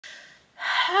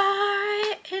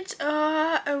Hi, it's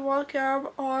and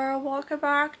welcome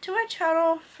back to my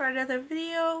channel for another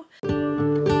video.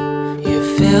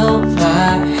 You fill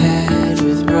my head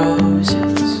with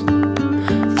roses.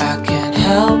 I can't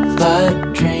help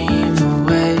but dream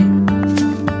away,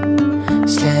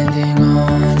 standing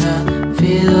on a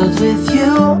field with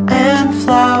you and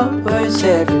flowers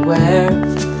everywhere.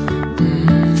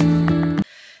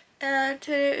 And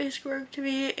today is going to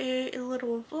be a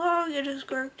little vlog. It is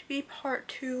going to be part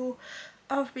 2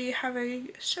 of me having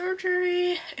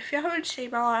surgery. If you haven't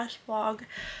seen my last vlog,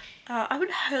 I would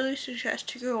highly suggest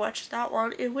to go watch that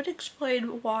one. It would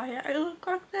explain why I look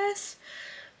like this.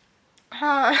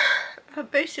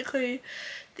 Basically,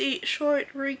 the short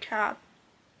recap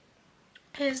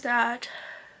is that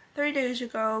 3 days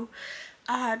ago,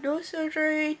 I had no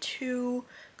surgery to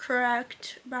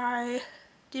correct my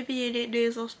deviated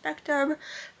nasal spectum,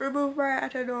 remove my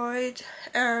adenoids,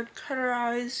 and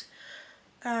cauterize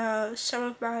some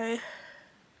of my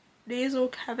nasal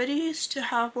cavities to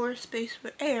have more space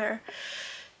for air,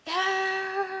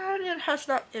 and it has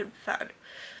not been fun.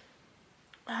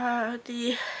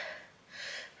 The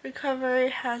recovery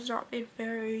has not been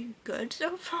very good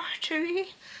so far to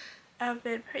me. I've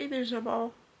been pretty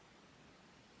miserable.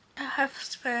 I have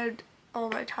spent all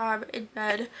my time in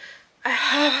bed.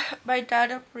 My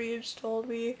dad reinstalled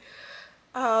me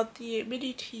the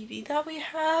mini TV that we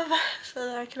have so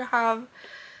that I can have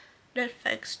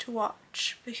Netflix to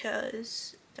watch,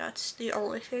 because that's the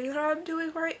only thing that I'm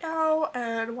doing right now,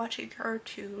 and watching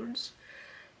cartoons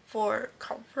for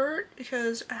comfort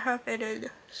because I have been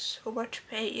in so much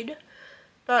pain.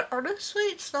 But honestly,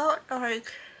 it's not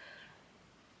like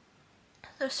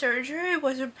the surgery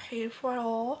wasn't painful at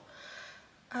all.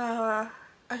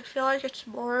 I feel like it's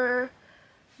more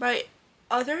my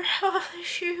other health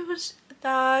issues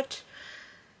that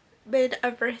made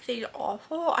everything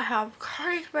awful. I have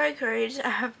chronic migraines, I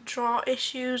have jaw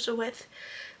issues with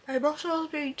my muscles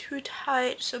being too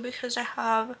tight, so because I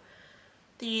have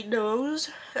the nose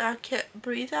that I can't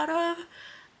breathe out of,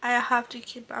 I have to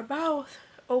keep my mouth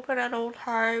open at all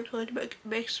times, which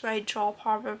makes my jaw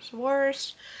problems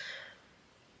worse.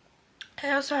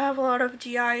 I also have a lot of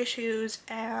GI issues,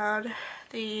 and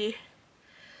the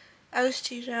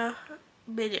anesthesia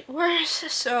made it worse,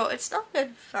 so it's not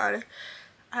been fun.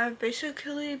 I've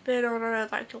basically been on a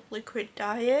liquid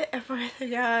diet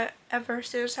ever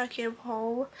since I came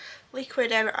home,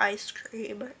 liquid and ice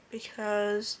cream,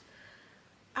 because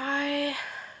I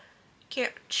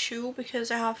can't chew because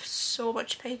I have so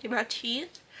much pain in my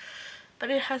teeth,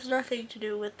 but it has nothing to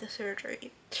do with the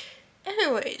surgery.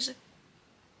 Anyways,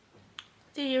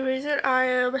 the reason I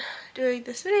am doing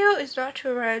this video is not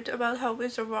to rant about how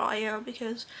miserable I am,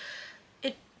 because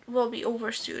it will be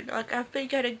over soon. Like, I've been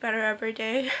getting better every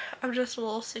day. I'm just a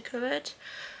little sick of it.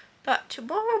 But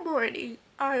tomorrow morning,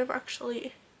 I am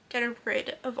actually getting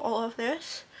rid of all of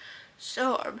this.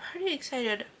 So I'm pretty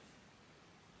excited.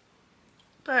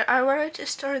 But I wanted to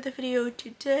start the video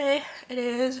today. It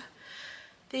is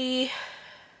the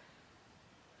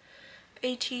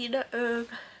 18th of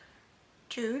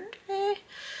June today,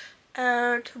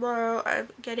 and tomorrow I'm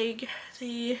getting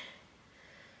the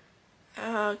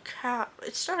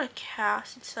it's not a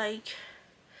cast, it's like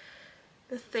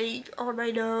the thing on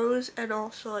my nose, and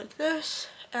also like this,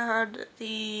 and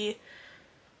the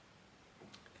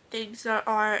things that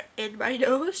are in my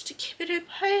nose to keep it in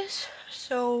place.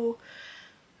 So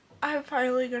I'm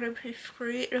finally gonna be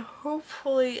free, and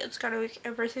hopefully it's gonna make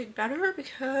everything better,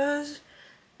 because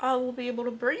I will be able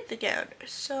to breathe again.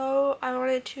 So I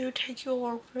wanted to take you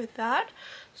along for that.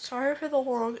 Sorry for the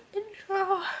long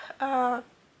intro. But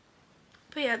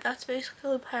yeah, that's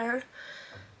basically the plan.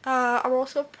 I'm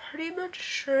also pretty much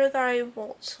sure that I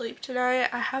won't sleep tonight.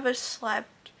 I haven't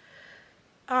slept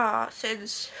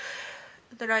since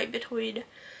the night between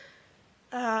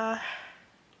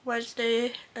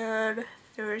Wednesday and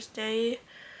Thursday.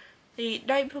 The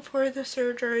night before the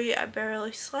surgery, I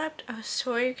barely slept. I was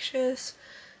so anxious.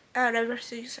 And ever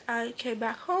since I came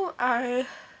back home, I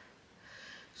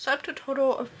slept a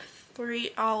total of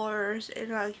 3 hours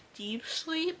in like deep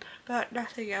sleep, but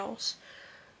nothing else.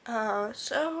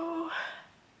 So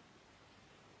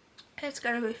it's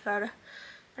gonna be fun,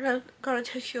 and I'm gonna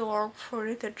take you along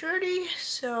for the journey.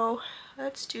 So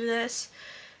let's do this.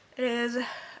 It is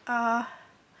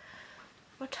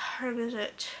what time is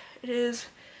it? It is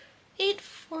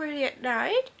 8:40 at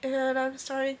night, and I'm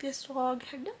starting this vlog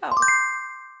now.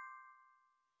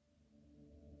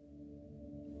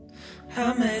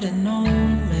 I made an old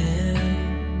man.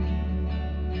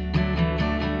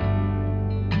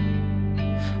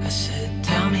 I said,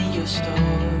 tell me your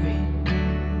story.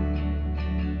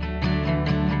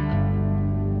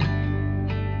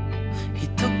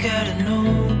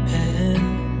 open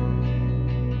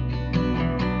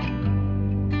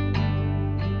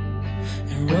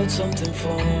and wrote something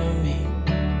for me.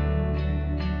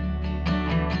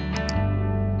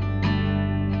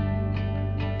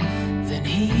 Then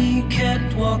he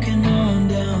kept walking on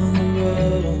down the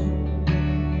road,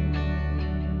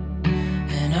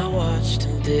 and I watched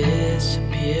him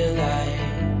disappear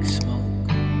like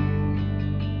smoke.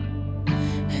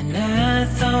 And I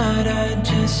thought I'd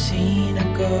just seen a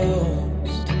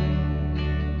ghost.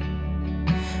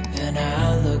 Then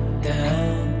I looked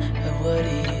down at what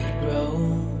he'd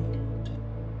wrote.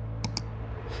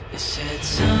 It said,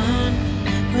 son,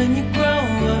 when you grow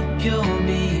up you'll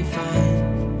be fine.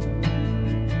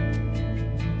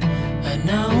 I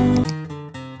know.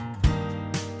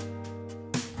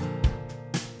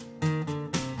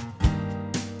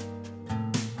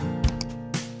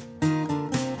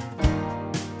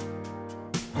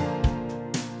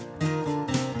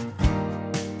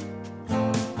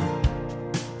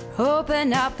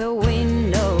 Open up the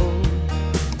window,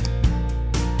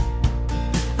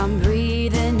 I'm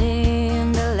breathing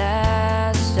in the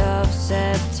last of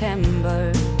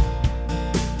September.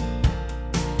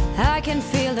 I can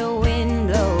feel the wind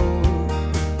blow,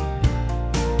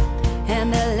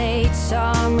 and the late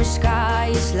summer sky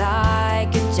is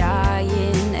like a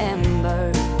giant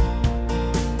ember.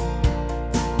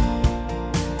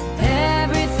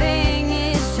 Everything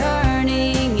is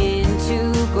turning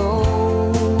into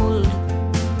gold.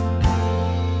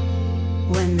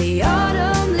 When the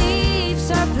autumn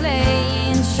leaves are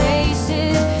playing chase,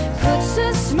 it puts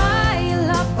a smile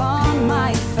up on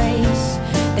my face.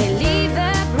 They leave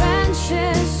their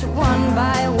branches one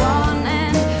by one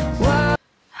and whirl.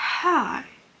 Hi,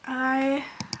 I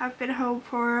have been home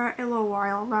for a little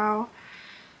while now.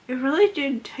 It really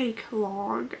didn't take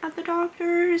long at the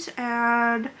doctor's,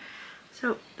 and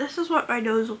so this is what my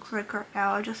nose looks like right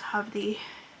now. I just have the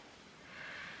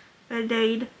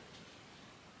Band-Aid,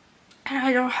 and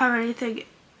I don't have anything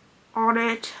on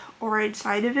it or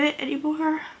inside of it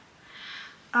anymore.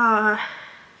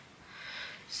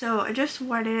 So I just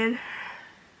went in.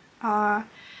 I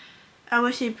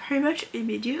was in pretty much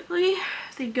immediately.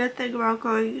 The good thing about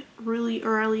going really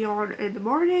early on in the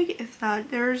morning is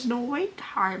that there's no wait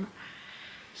time.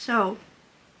 So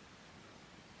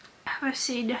I was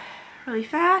seen really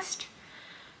fast.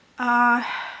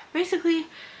 Basically,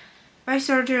 my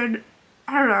surgeon,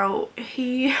 I don't know,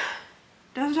 he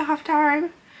doesn't have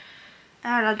time,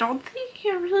 and I don't think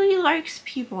he really likes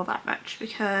people that much,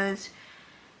 because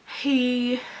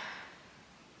he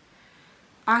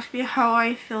asked me how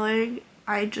I'm feeling.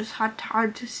 I just had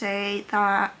time to say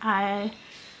that I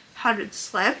hadn't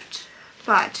slept,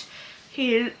 but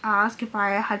he didn't ask if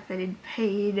I had been in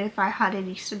pain, if I had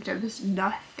any symptoms,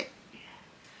 nothing.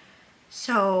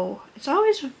 So it's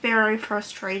always very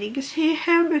frustrating to see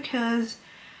him, because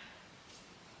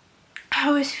I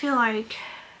always feel like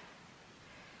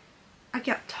I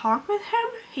can't talk with him.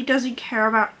 He doesn't care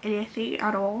about anything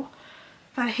at all,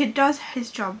 but he does his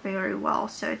job very well,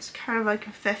 so it's kind of like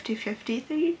a 50-50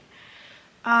 thing.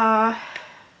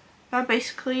 But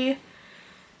basically,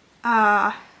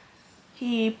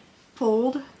 he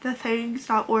pulled the things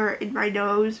that were in my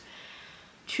nose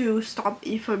to stop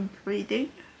me from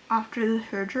breathing after the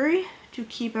surgery, to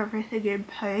keep everything in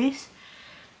place.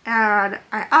 And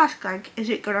I asked, like, is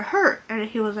it gonna hurt? And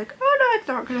he was like, oh no, it's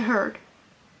not gonna hurt.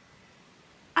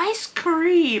 I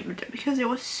screamed because it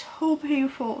was so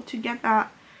painful to get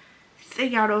that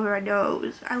thing out of my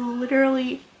nose. I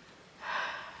literally,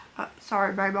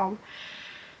 sorry, my mom,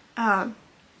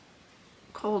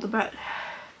 cold, but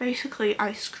basically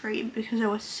I screamed because it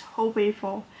was so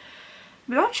painful.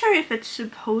 I'm not sure if it's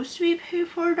supposed to be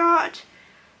painful or not,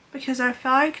 because I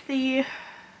feel like the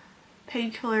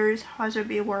painkillers hasn't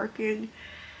been working,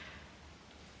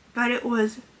 but it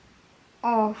was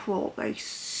awful, like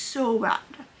so bad.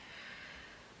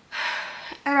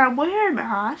 And I'm wearing a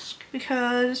mask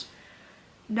because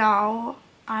now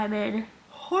I'm in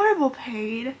horrible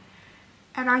pain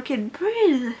and I can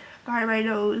breathe by my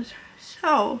nose.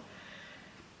 So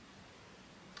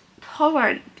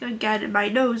pollen can get in my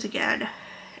nose again,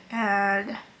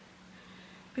 and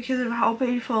because of how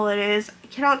painful it is, I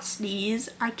cannot sneeze.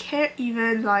 I can't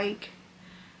even like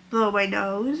blow my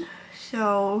nose,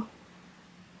 so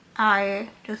I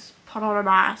just put on a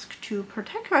mask to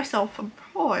protect myself from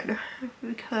pollen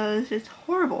because it's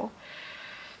horrible.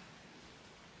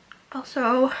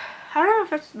 Also, I don't know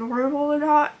if it's normal or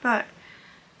not, but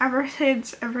ever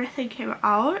since everything came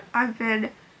out, I've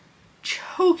been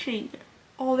choking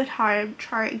all the time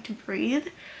trying to breathe.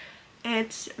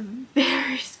 It's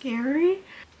very scary.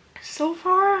 So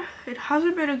far, it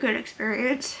hasn't been a good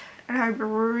experience, and I'm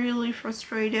really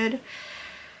frustrated.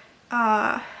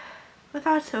 But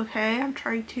that's okay. I'm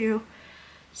trying to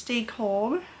stay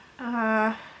calm.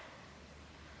 But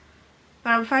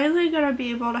I'm finally gonna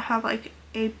be able to have like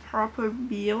a proper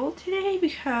meal today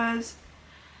because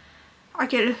I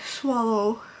can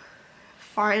swallow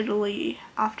finally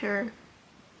after,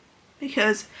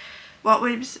 because what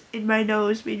was in my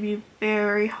nose made it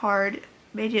very hard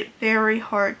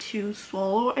to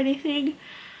swallow anything.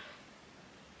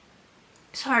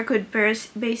 So I could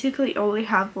basically only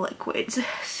have liquids.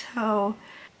 So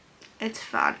it's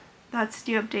fun. That's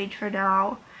the update for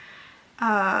now.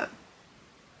 I'm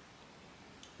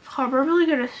probably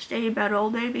gonna stay in bed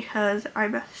all day because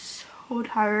I'm so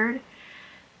tired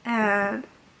and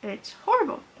it's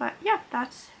horrible. But yeah,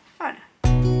 that's fun.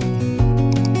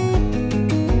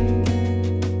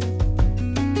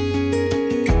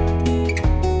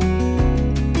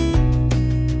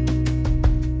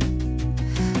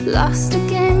 Lost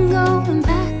again, going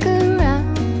back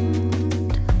around,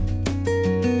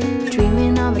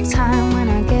 dreaming of a time when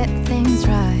I get things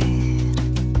right.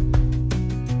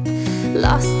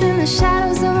 Lost in the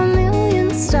shadows of a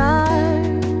million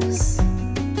stars.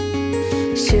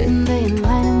 Shouldn't they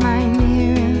enlighten my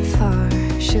near and far?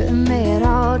 Shouldn't they at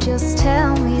all just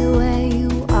tell me where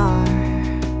you are?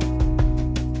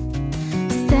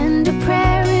 Send a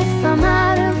prayer if I'm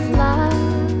out of luck.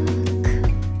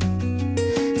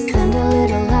 Send a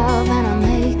little love and I'll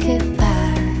make it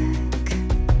back.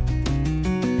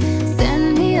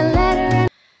 Send me a letter and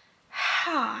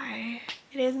Hi,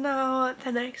 it is now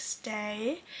the next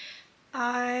day.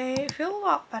 I feel a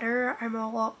lot better. I'm a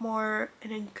lot more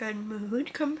in a good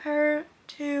mood compared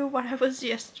to what I was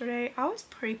yesterday. I was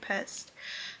pretty pissed,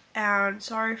 and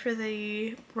sorry for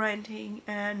the ranting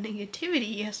and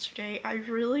negativity yesterday. I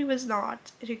really was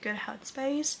not in a good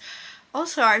headspace.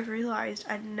 Also, I realized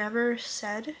I never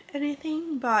said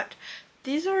anything, but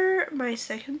these are my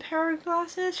second pair of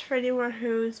glasses for anyone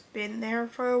who's been there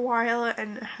for a while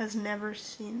and has never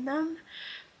seen them.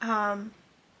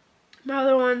 My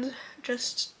other ones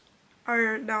just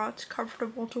are not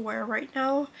comfortable to wear right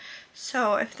now.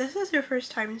 So if this is your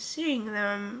first time seeing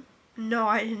them, no,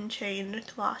 I didn't change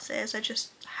glasses. I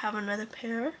just have another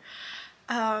pair.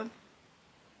 But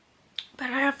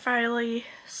I have finally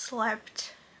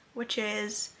slept, which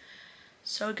is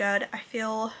so good. I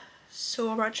feel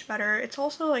so much better. It's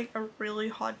also like a really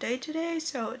hot day today,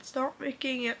 so it's not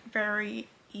making it very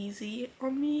easy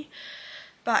on me,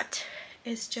 but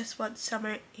it's just what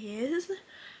summer is.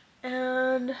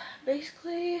 And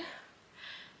basically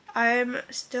I'm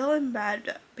still in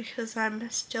bed because I'm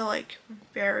still like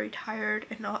very tired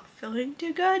and not feeling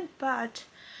too good, but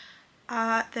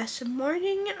this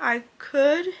morning I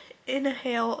could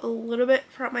inhale a little bit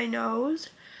from my nose,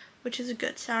 which is a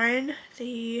good sign.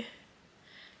 The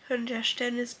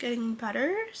congestion is getting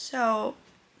better, so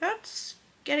that's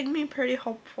getting me pretty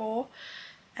hopeful.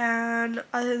 And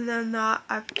other than that,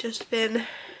 I've just been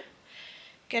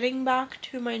getting back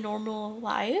to my normal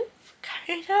life,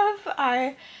 kind of.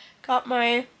 I got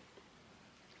my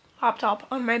laptop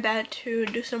on my bed to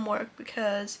do some work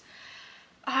because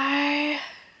I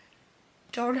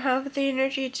don't have the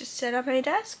energy to sit at my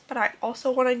desk, but I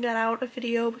also want to get out a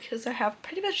video because I have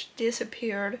pretty much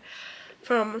disappeared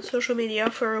from social media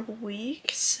for a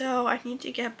week, so I need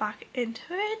to get back into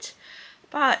it.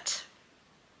 But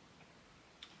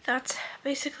that's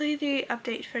basically the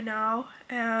update for now,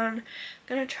 and I'm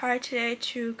gonna try today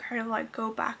to kind of like go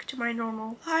back to my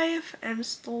normal life and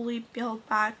slowly build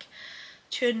back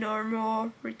to a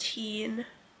normal routine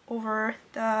over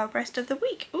the rest of the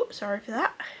week. Oops, sorry for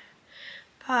that.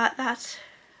 But that's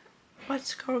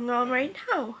what's going on right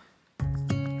now.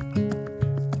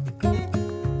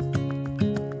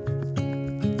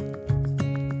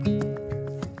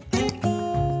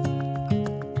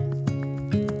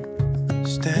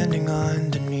 Standing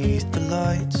underneath the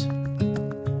lights,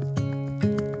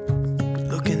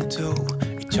 look into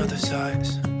each other's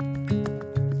eyes.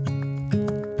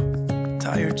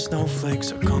 Tired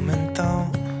snowflakes are coming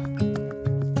down,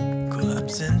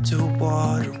 collapse into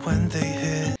water when they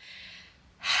hit.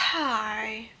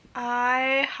 Hi,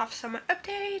 I have some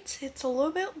updates. It's a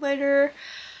little bit later.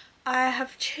 I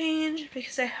have changed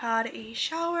because I had a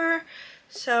shower.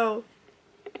 So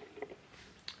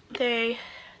the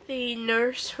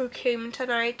nurse who came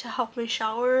tonight to help me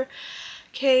shower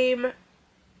came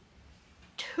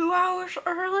 2 hours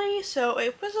early, so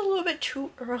it was a little bit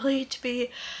too early to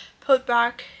be put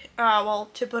back,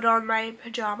 to put on my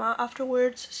pajama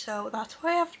afterwards, so that's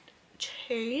why I've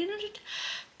changed,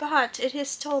 but it is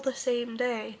still the same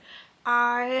day.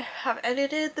 I have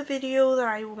edited the video that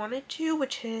I wanted to,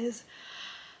 which is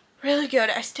really good.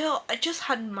 I just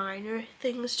had minor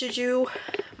things to do.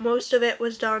 Most of it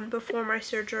was done before my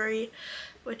surgery,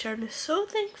 which I'm so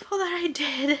thankful that I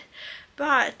did.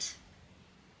 But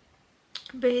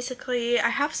basically, I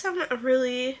have some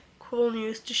really cool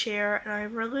news to share, and I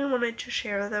really wanted to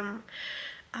share them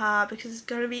because it's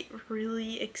gonna be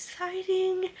really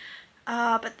exciting.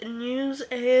 But the news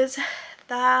is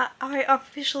that I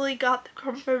officially got the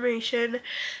confirmation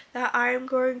that I am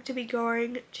going to be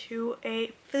going to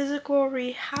a physical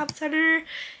rehab center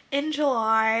in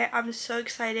July. I'm so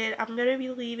excited. I'm gonna be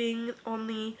leaving on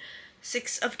the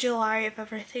 6th of July if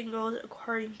everything goes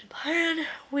according to plan.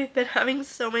 We've been having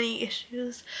so many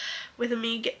issues with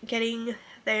me getting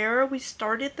there. We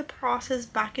started the process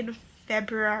back in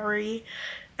February,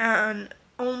 and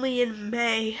only in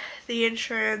May the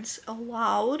insurance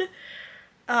allowed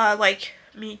like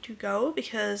me to go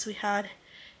because we had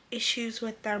issues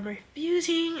with them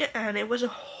refusing, and it was a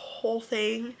whole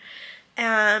thing.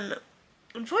 And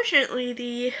unfortunately,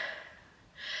 the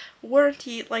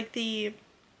warranty, like the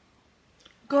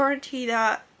guarantee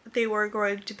that they were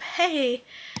going to pay,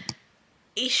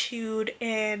 issued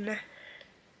in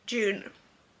June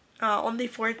on the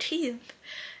 14th,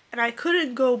 and I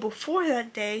couldn't go before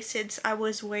that day since I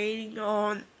was waiting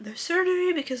on the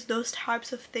surgery, because those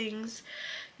types of things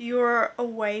you're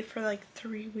away for like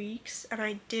 3 weeks, and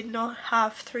I did not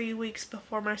have 3 weeks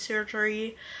before my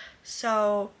surgery.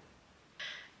 So,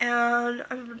 and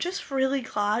I'm just really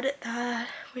glad that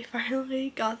we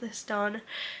finally got this done,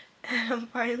 and I'm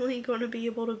finally going to be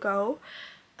able to go.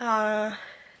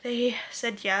 They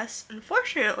said yes.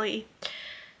 Unfortunately,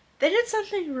 they did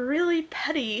something really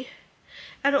petty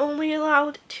and only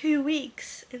allowed 2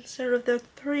 weeks instead of the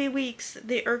 3 weeks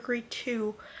they agreed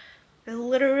to. They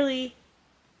literally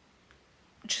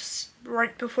just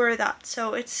right before that,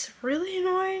 so it's really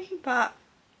annoying, but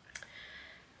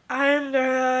I'm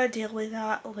gonna deal with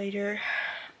that later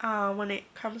when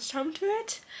it comes time to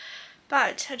it.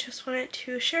 But I just wanted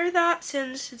to share that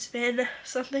since it's been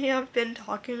something I've been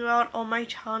talking about on my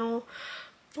channel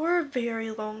for a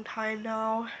very long time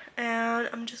now, and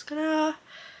I'm just gonna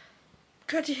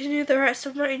continue the rest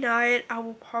of my night. I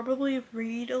will probably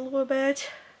read a little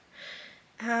bit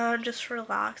and just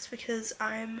relax because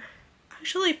I'm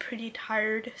actually pretty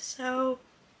tired. So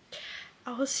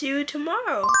I will see you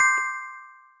tomorrow.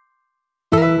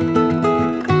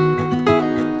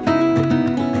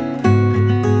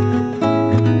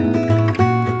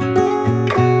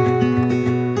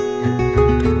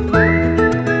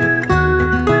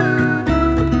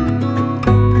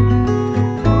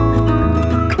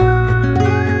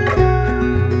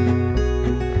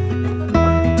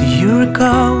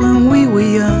 When we were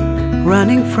young,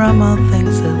 running from all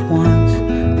things at once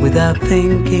without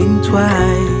thinking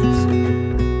twice,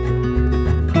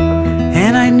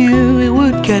 and I knew it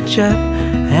would catch up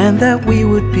and that we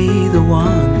would be the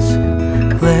ones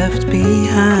left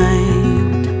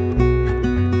behind.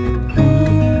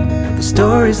 The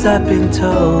stories I've been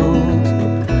told,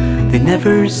 they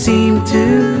never seem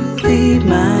to leave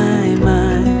my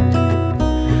mind.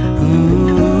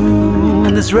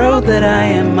 On this road that I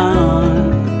am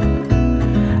on,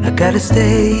 I gotta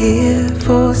stay here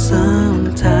for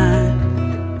some time.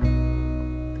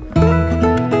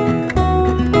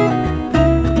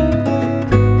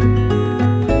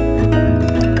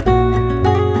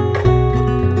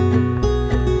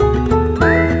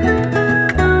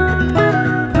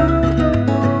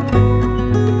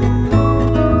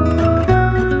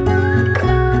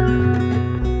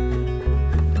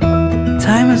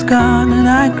 Time has gone and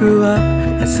I grew up.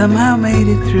 I somehow made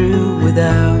it through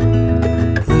without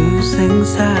losing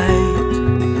sight.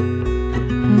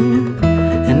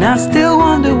 And I still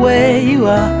wonder where you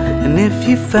are, and if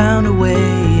you found a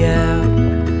way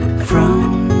out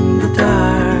from the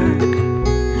dark.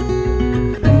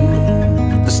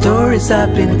 The stories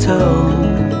I've been told,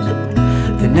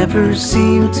 they never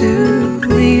seem to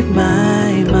leave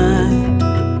my mind.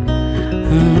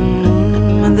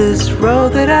 On this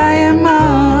road that I am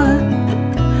on,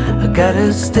 I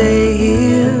gotta stay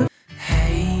here.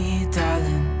 Hey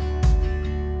darling,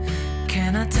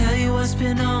 can I tell you what's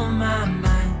been on my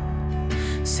mind?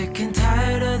 Sick and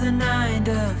tired of the 9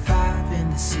 to 5 in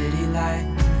the city life.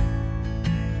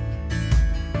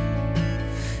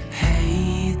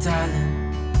 Hey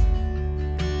darling,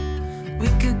 we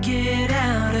could get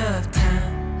out of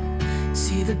town,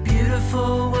 see the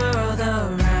beautiful world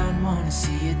around, wanna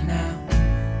see it now.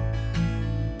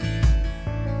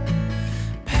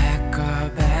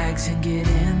 And get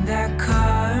in that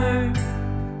car,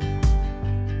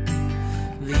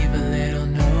 leave a little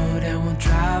note and we'll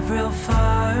drive real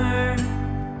far.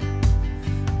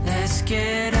 Let's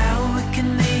get out, we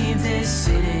can leave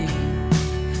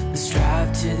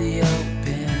to the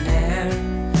open air.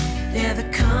 Yeah, the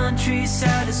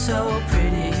countryside is so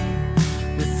pretty,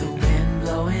 with the wind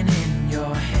blowing in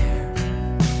your hair.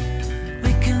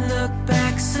 We can look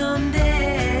back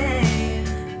someday,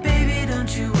 baby,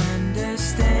 don't you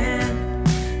understand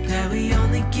that we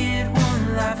only get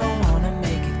one life? I wanna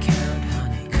make it count,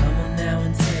 honey, come on now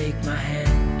and take my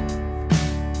hand.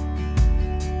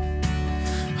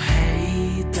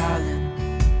 Hey, darling,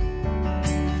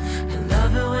 I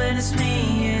love it when it's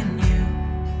me and you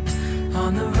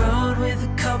on the road with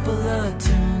a couple of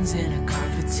tunes in a car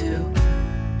for two.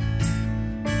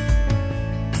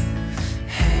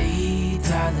 Hey,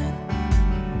 darling,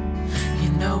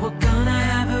 you know we're gonna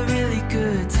have a really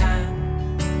good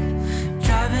time,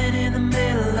 driving in the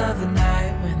middle of the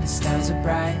night when the stars are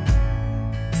bright.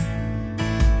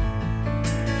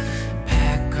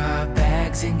 Pack our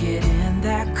bags and get in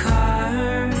that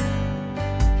car,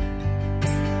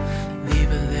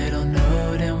 leave a little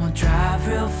note and we'll drive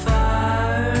real far.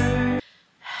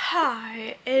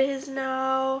 Hi, it is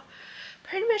now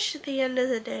pretty much at the end of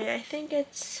the day. I think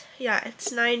it's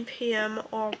 9 p.m.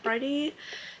 already,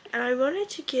 and I wanted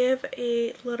to give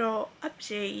a little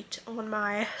update on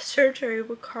my surgery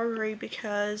recovery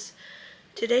because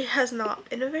today has not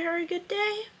been a very good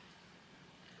day.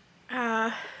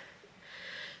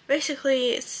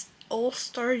 Basically it's all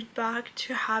started back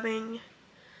to having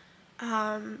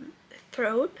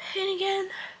throat pain again,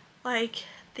 like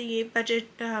the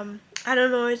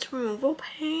anadenoid removal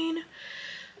pain,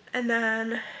 and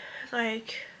then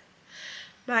like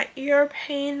my ear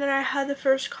pain that I had the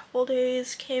first couple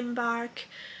days came back.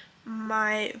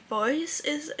 My voice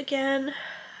is again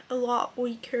a lot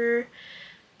weaker.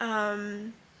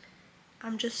 I'm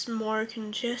just more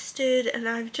congested, and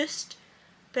I've just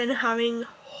been having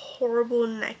horrible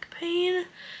neck pain,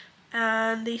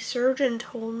 and the surgeon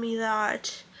told me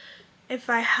that if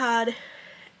I had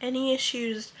any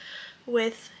issues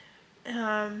with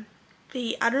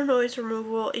the adenoid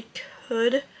removal, it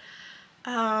could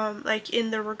like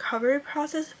in the recovery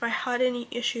process, if I had any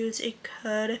issues, it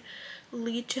could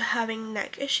lead to having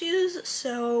neck issues.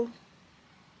 So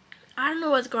I don't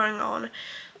know what's going on.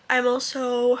 I'm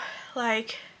also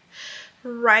like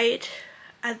right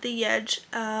at the edge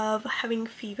of having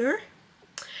fever,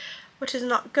 which is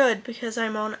not good because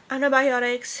I'm on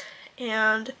antibiotics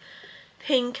and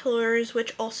painkillers,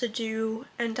 which also do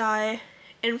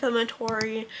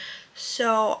anti-inflammatory,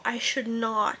 so I should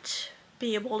not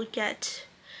be able to get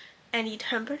any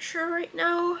temperature right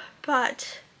now,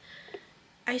 but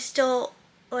I still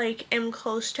like am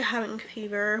close to having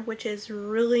fever, which is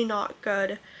really not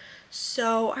good.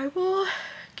 So I will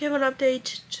give an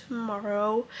update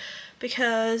tomorrow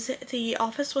because the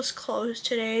office was closed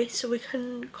today, so we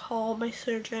couldn't call my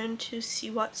surgeon to see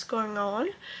what's going on.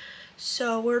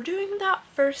 So we're doing that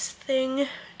first thing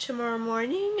tomorrow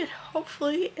morning, and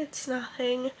hopefully it's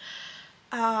nothing,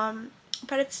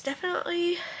 but it's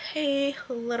definitely a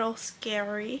little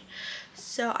scary,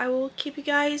 so I will keep you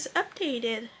guys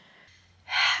updated.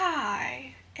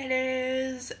 Hi, it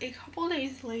is a couple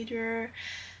days later.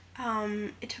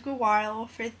 It took a while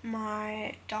for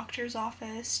my doctor's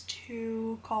office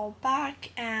to call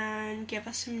back and give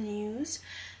us some news,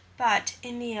 but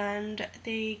in the end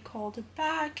they called it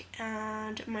back,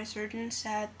 and my surgeon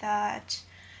said that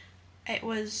it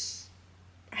was,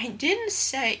 I didn't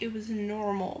say it was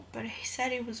normal, but he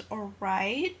said it was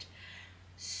alright,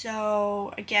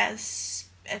 so I guess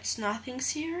it's nothing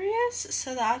serious,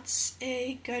 so that's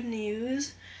a good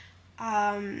news.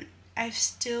 I've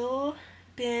still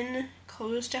been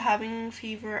close to having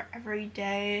fever every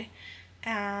day,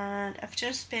 and I've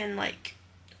just been like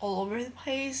all over the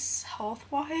place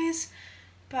health-wise,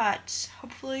 but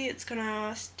hopefully it's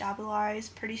gonna stabilize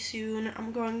pretty soon.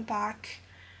 I'm going back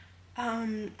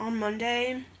on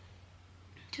Monday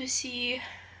to see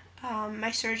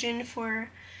my surgeon for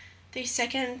the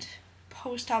second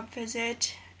post-op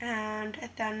visit, and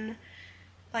then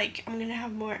like I'm gonna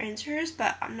have more answers,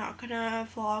 but I'm not gonna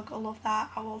vlog all of that.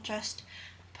 I will just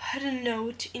put a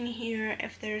note in here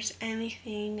if there's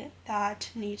anything that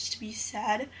needs to be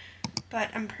said, but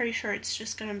I'm pretty sure it's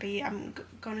just gonna be, I'm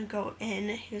gonna go in,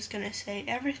 he's gonna say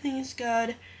everything is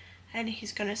good, and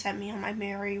he's gonna send me on my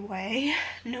merry way,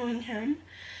 knowing him.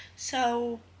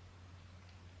 So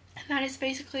that is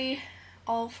basically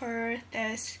all for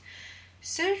this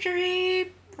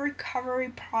surgery recovery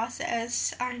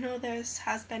process. I know this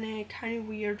has been a kind of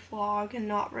weird vlog and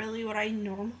not really what I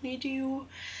normally do,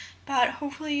 But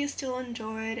hopefully you still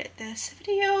enjoyed this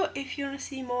video. If you want to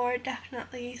see more,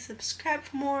 definitely subscribe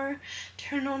for more.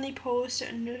 Turn on the post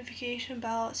notification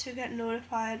bell so you get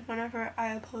notified whenever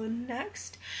I upload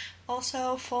next.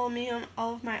 Also, follow me on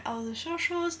all of my other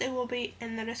socials. They will be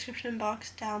in the description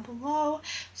box down below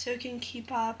so you can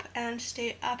keep up and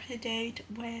stay up to date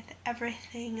with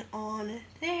everything on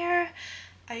there.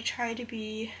 I try to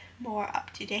be more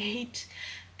up to date,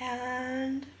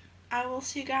 and I will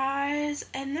see you guys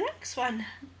in the next one.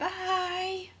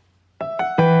 Bye!